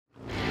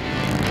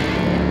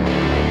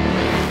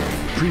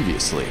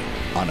Previously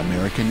on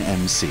American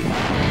MC.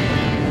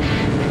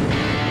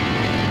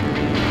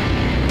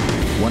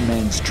 One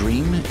man's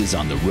dream is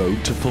on the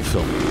road to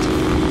fulfillment.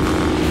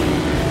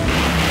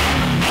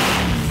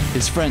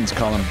 His friends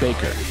call him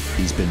Baker.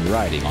 He's been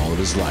riding all of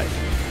his life.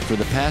 For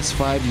the past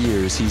 5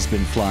 years, he's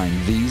been flying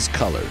these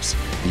colors,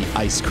 the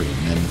ice cream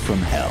men from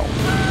hell.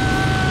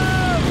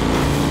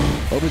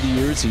 Over the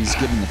years, he's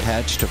given the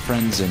patch to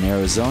friends in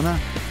Arizona,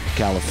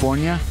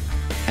 California,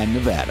 and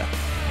Nevada.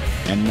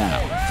 And now,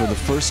 for the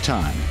first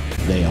time,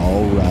 they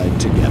all ride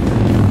together.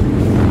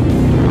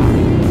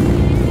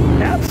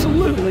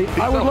 Absolutely.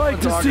 I would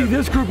like to see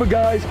this group of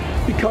guys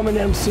become an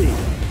MC.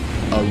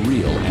 A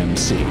real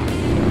MC.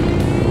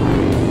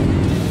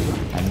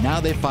 And now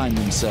they find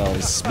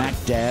themselves smack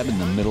dab in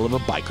the middle of a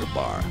biker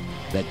bar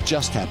that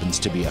just happens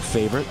to be a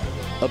favorite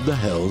of the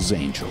Hells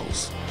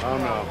Angels. Oh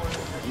no.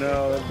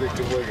 No, that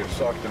big boy gets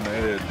socked in the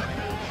head.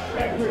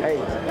 Hey,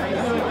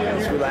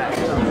 let's relax.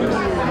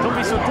 Don't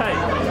be so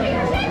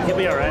tight. You'll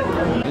be all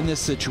right. In this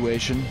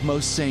situation,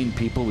 most sane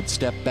people would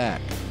step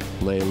back,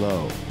 lay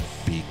low,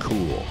 be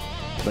cool.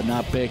 But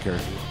not Baker.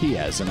 He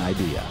has an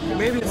idea.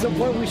 Maybe at some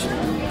point we should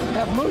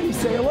have Moody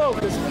say hello,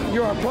 because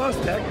you're our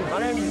prospect.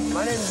 My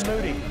name's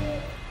Moody.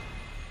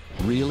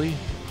 Really?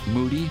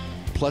 Moody?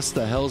 Plus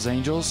the Hells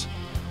Angels?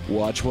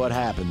 Watch what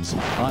happens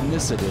on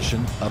this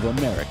edition of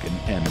American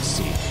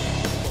MC.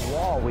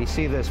 We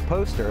see this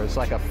poster. It's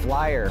like a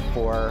flyer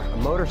for a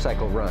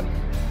motorcycle run,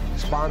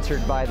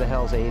 sponsored by the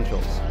Hells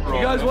Angels.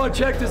 You guys want to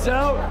check this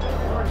out?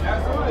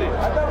 Absolutely.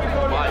 I thought we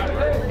were going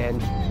today.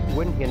 And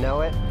wouldn't you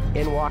know it,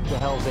 in walk the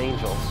Hells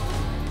Angels.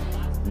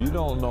 You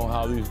don't know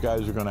how these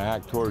guys are going to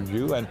act towards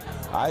you, and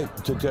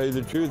to tell you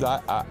the truth,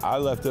 I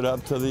left it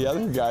up to the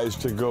other guys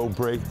to go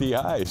break the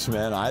ice,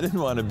 man. I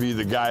didn't want to be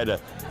the guy to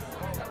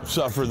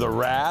suffer the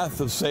wrath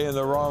of saying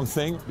the wrong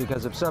thing.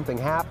 Because if something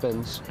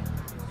happens,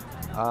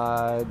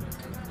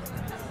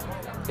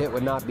 it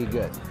would not be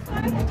good.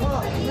 A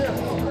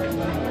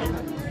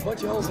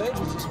bunch of Hells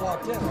Angels just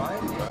walked in,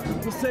 right?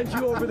 We'll send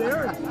you over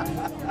there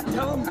and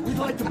tell them we'd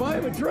like to buy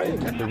him a drink.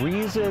 The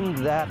reason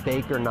that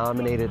Baker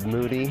nominated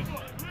Moody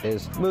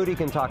is Moody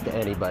can talk to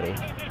anybody.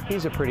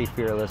 He's a pretty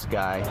fearless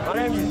guy.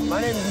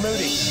 My name's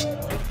Moody.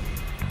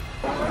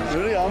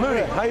 Moody, I'm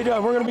Moody. How you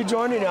doing? We're going to be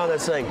joining you on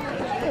this thing.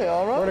 Hey,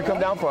 all right. We're going to come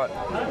down for it.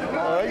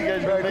 All right, you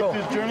guys ready to make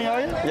this journey, are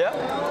you?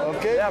 Yeah.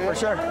 Okay. Yeah, for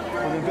sure.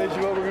 Well, then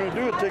basically what we're going to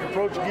do is take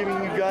approach to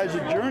giving you guys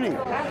a journey.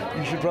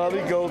 You should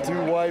probably go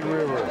through Wide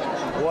River.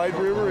 Wide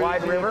River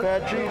is the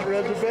Apache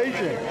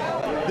reservation.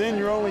 Then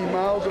you're only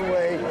miles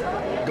away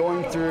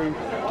going through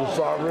the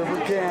Saw River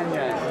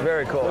Canyon.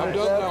 Very cool. At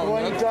that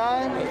point in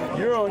time,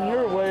 you're on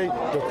your way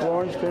to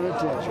Florence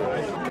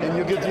Penitentiary. And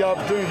you'll get the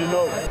opportunity to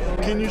know,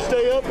 can you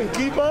stay up and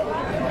keep up?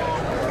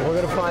 We're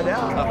going to find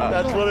out.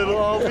 That's what it'll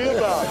all be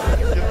about.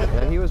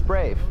 And he was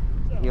brave.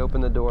 He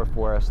opened the door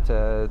for us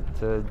to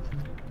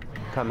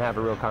come have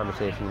a real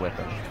conversation with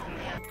him.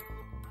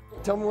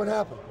 Tell me what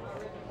happened.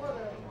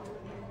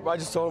 I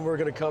just told him we were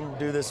going to come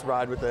do this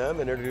ride with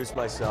them and introduce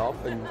myself,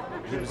 and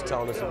he was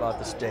telling us about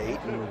the state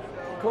and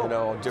Cool. you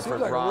know,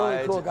 different Seems like rides. a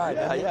really cool guy,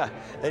 doesn't he? Yeah.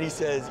 And he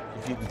says,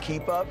 if you can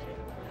keep up,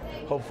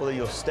 hopefully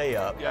you'll stay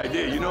up. Yeah, I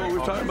did. You know what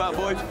we're talking about,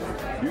 boys?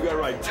 You got to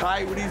ride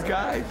tight with these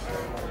guys.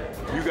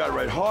 You got to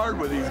ride hard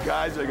with these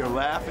guys that are going to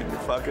laugh in your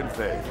fucking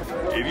face.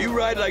 If you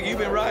ride like you've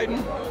been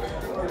riding,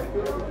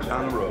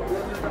 down the road.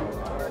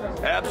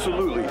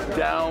 Absolutely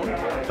down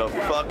the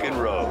fucking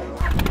road.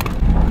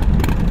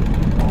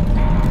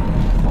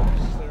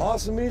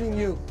 Awesome meeting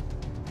you.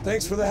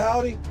 Thanks for the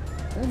howdy.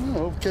 I don't know.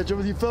 Hope to catch up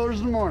with you fellas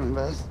in the morning,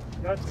 Bess.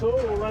 That's cool.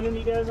 We're running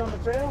you guys on the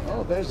trail.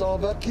 Oh, that's all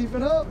about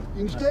keeping up.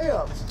 You can stay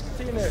up.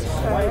 See you there.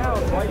 White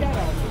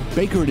House.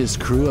 Baker and his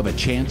crew have a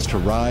chance to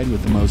ride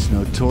with the most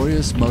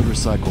notorious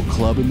motorcycle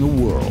club in the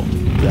world,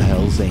 the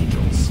Hells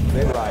Angels.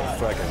 They ride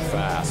fucking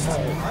fast.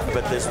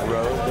 But this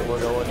road that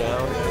we're going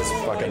down is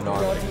fucking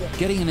gnarly.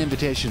 Getting an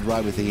invitation to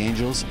ride with the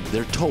Angels,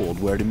 they're told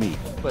where to meet.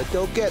 But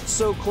don't get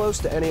so close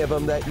to any of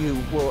them that you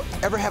will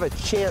ever have a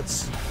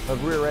chance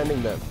of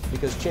rear-ending them,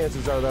 because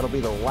chances are that'll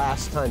be the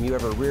last time you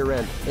ever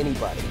rear-end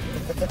anybody.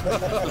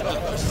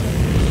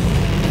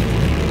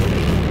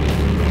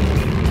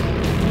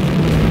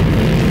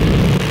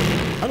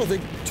 I don't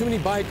think too many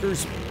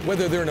bikers,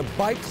 whether they're in a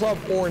bike club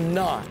or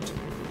not,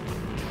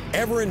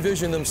 ever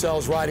envision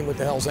themselves riding with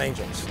the Hells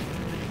Angels.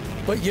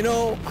 But you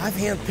know, I've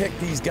handpicked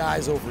these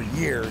guys over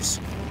years,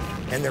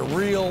 and they're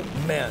real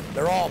men.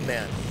 They're all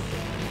men.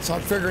 So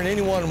I'm figuring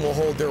any one of them will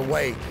hold their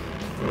weight.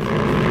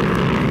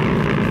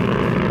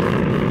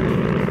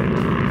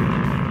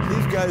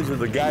 These guys are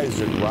the guys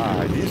that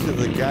ride. These are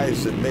the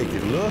guys that make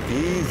it look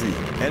easy.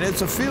 And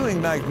it's a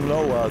feeling like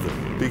no other,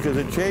 because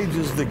it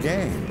changes the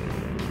game.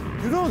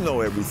 You don't know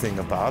everything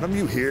about them.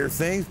 You hear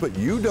things, but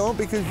you don't,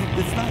 because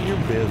it's not your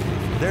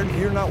business.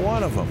 You're not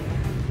one of them,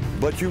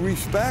 but you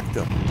respect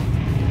them.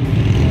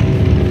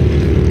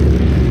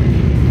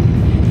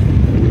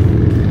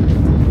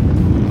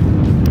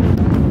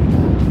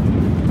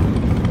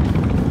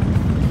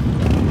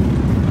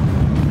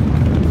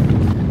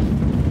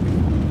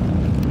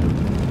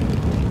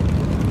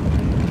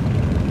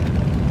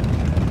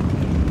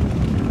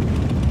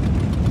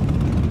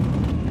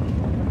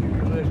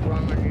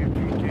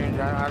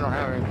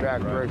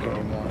 back brake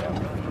anymore.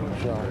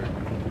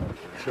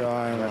 So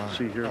I'm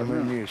going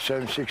to need a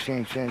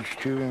 7/16 inch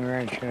tubing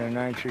wrench and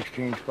a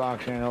 9/16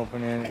 box end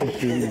open end.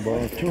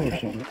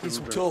 Need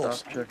some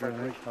tools.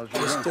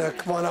 Just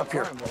come on up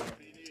here.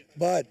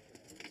 Bud,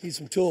 need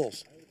some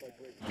tools.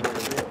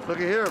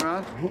 Looky here,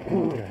 man.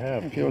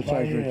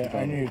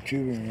 I need a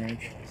tubing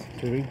wrench.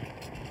 Tubing?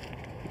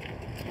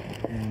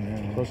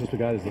 Closest we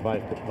got is the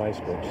vice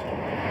grips.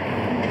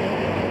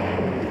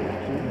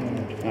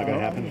 Not gonna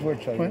happen.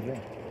 Which I do.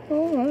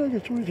 Oh, I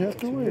guess we'd have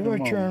to wait. If I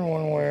turn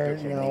one way,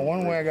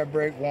 one way I got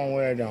brake, one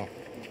way I don't.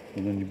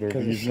 And then you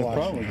better use the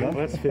problem. Well,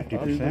 that's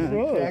 50%.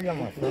 Yeah, I got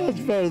my phone. That's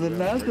better than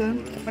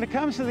nothing. When it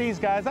comes to these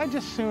guys, I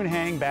just soon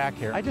hang back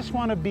here. I just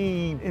want to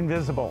be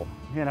invisible,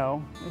 you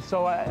know.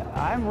 So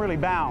I'm really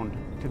bound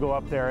to go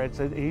up there.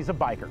 He's a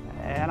biker,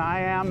 and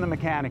I am the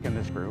mechanic in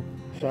this group.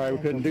 Sorry we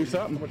couldn't do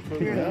something.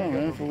 Yeah,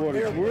 man, for what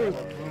it's worth,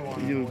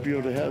 you'll be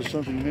able to have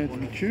something that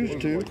you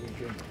choose to.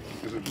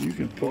 You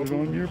can put it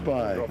on your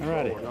bike. All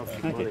righty.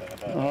 Thank you.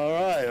 All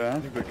right,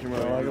 man.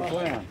 Like a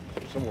plan.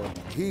 Somewhere.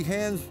 He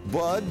hands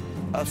Bud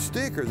a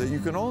sticker that you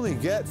can only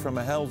get from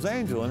a Hell's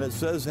Angel, and it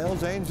says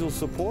Hell's Angel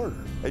supporter.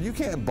 And you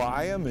can't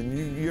buy them,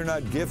 and you're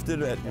not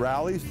gifted at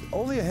rallies.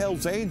 Only a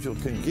Hell's Angel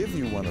can give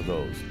you one of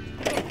those.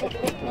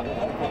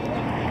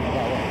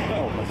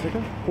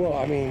 Well,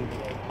 I mean,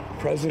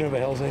 president of a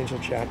Hell's Angel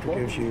chapter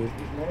gives you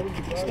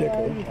a sticker.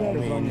 I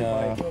mean,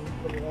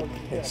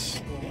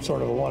 it's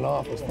sort of a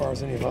one-off as far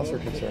as any of us are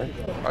concerned.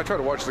 I try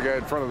to watch the guy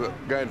in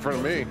front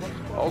of me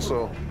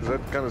also, because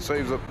that kind of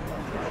saves up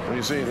when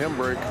you're seeing him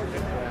brake.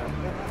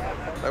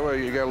 That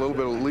way you got a little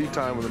bit of lead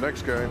time with the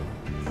next guy.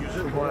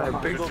 When a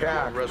big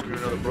tack, Rescue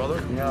another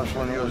brother? you know, it's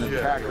when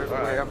the tack goes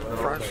way up the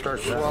front,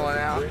 starts swelling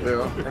out.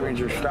 Yeah. That means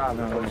you're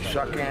stopping. When you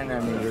suck in,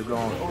 that means you're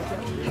going.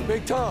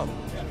 Big Tom,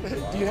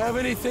 do you have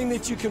anything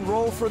that you can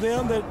roll for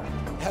them that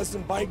has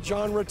some bike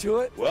genre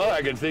to it? Well,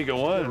 I can think of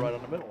one. Right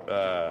on the middle.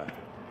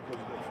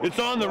 It's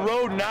on the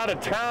road and out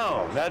of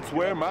town. That's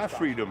where my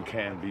freedom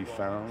can be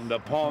found.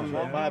 Upon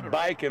my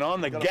bike and on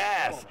the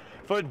gas.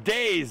 For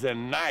days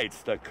and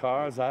nights, the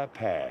cars I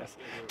pass.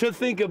 To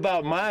think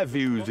about my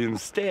views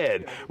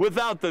instead,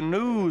 without the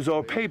news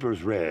or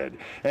papers read.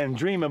 And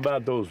dream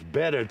about those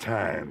better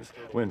times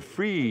when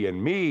free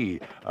and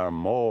me are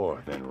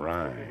more than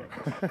rhyme.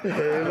 Hey,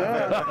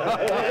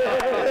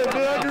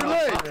 man, you're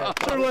late.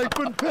 Sort of like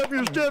putting pep in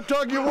your step,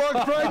 talking your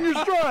walk, pride in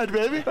your stride,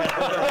 baby.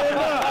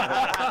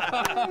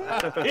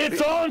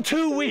 It's on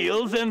two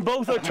wheels and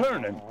both are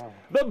turning.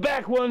 The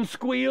back one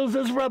squeals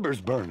as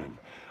rubber's burning.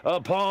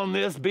 Upon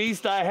this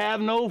beast I have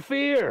no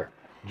fear.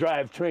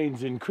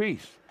 Drivetrains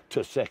increase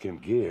to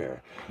second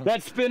gear.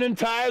 That spinning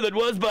tire that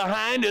was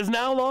behind is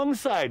now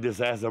alongside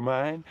this ass of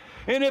mine.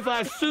 And if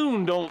I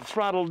soon don't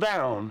throttle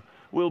down,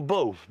 we'll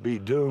both be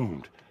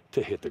doomed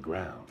to hit the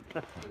ground.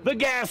 The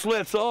gas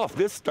lets off,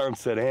 this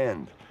stunt's at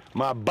end.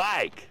 My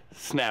bike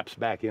snaps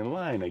back in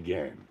line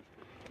again.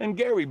 And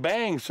Gary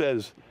Bang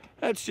says,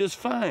 that's just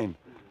fine.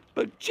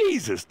 But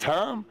Jesus,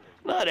 Tom,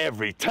 not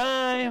every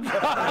time. That's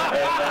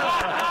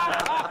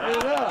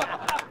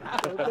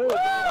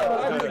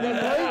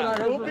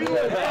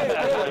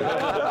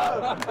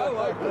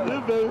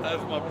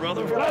my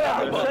brother.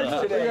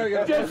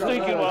 Just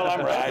thinking while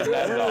I'm riding.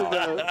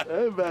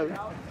 Hey, baby.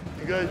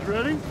 You guys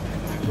ready?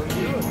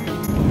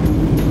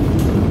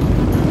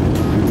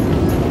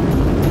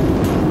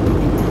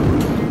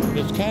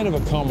 It's kind of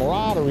a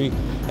camaraderie,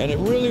 and it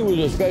really was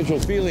a special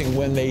feeling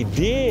when they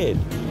did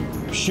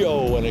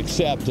show an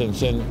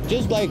acceptance, and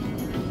just like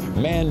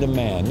man to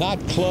man, not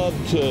club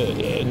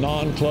to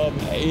non-club,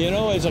 you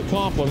know, it's a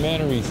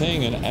complimentary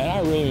thing, and I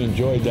really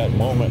enjoyed that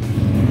moment.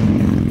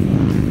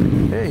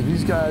 Hey,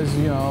 these guys,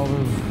 you know,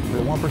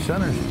 they're one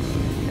percenters,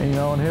 and you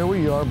know, and here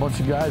we are, a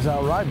bunch of guys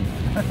out riding.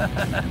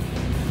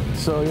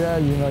 So yeah,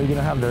 you know, you're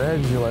gonna have their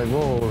edge. You're like,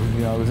 whoa,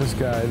 you know, this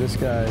guy, is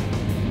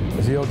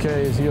he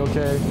okay? Is he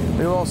okay?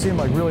 They all seem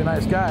like really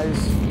nice guys.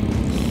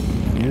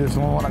 You just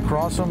don't want to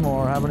cross them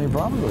or have any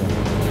problems with them.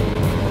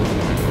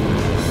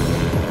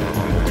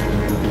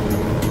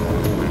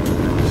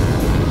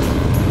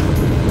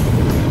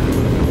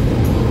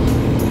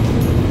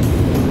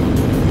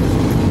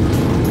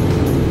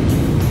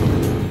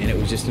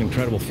 Just an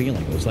incredible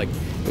feeling. It was like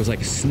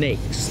a snake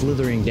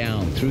slithering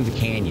down through the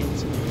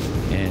canyons,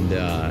 and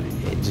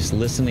just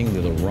listening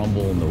to the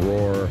rumble and the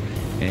roar,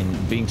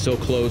 and being so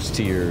close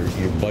to your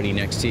buddy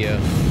next to you.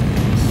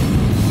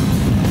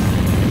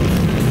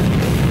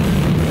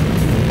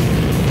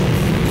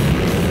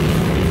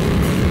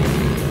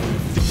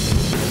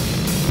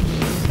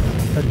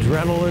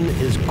 Adrenaline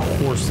is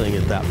coursing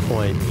at that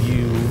point.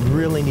 You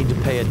really need to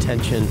pay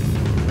attention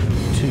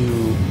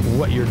to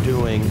what you're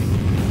doing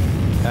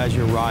as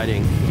you're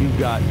riding. You've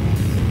got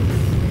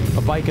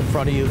a bike in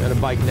front of you and a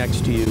bike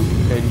next to you,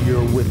 and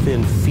you're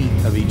within feet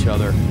of each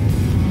other.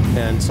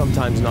 And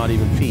sometimes not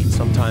even feet,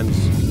 sometimes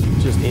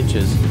just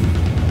inches.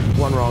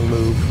 One wrong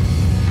move,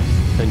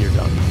 and you're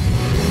done.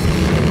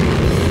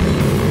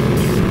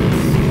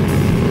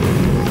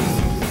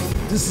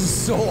 This is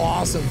so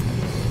awesome.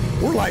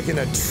 We're like in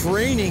a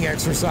training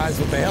exercise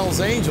with the Hells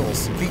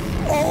Angels, the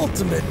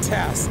ultimate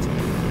test.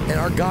 And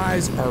our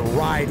guys are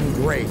riding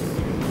great.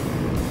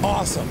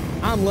 Awesome.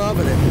 I'm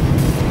loving it.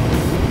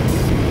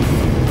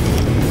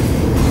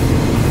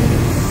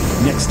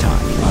 Next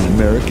time on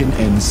American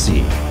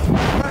MC.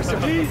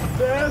 Recipes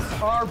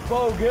are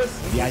bogus.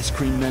 The ice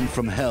cream men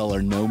from hell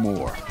are no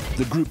more.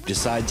 The group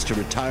decides to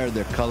retire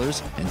their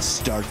colors and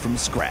start from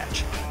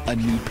scratch. A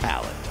new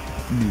palette,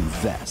 new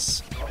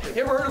vests.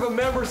 You ever heard of a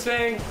member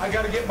saying, I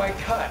gotta get my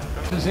cut?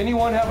 Does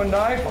anyone have a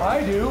knife?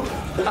 I do.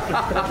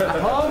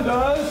 Tom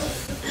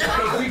does.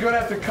 Because we're gonna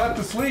have to cut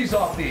the sleeves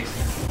off these.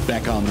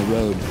 Back on the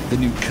road, the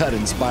new cut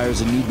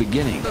inspires a new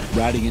beginning.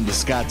 Riding into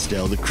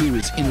Scottsdale, the crew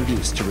is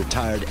introduced to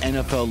retired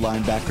NFL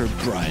linebacker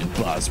Brian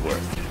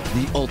Bosworth,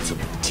 the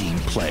ultimate team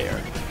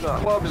player. The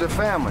club's a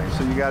family,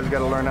 so you guys got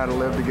to learn how to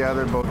live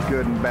together, both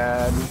good and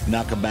bad.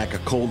 Knocking back a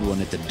cold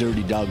one at the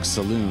Dirty Dog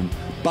Saloon,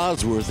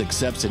 Bosworth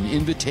accepts an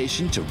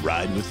invitation to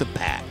ride with the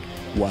pack,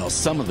 while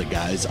some of the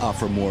guys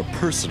offer more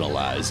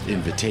personalized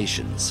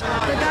invitations. The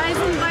guys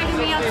invited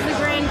me up to the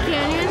Grand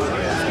Canyon. It's going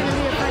to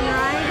be a fun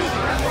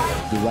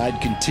ride. The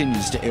ride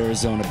continues to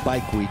Arizona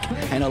Bike Week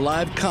and a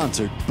live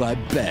concert by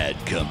Bad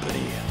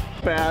Company.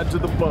 Bad to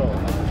the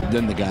bone.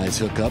 Then the guys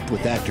hook up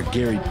with actor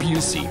Gary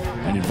Busey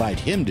and invite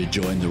him to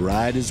join the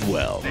ride as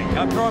well.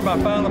 I'm throwing my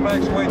file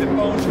bags away, the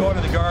phone's going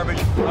to the garbage.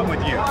 I'm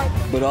with you.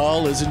 But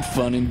all isn't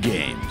fun and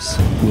games.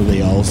 Will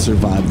they all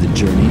survive the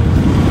journey?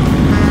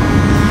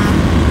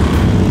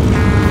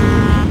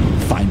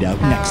 Find out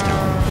next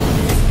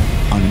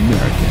time on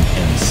American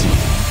MC.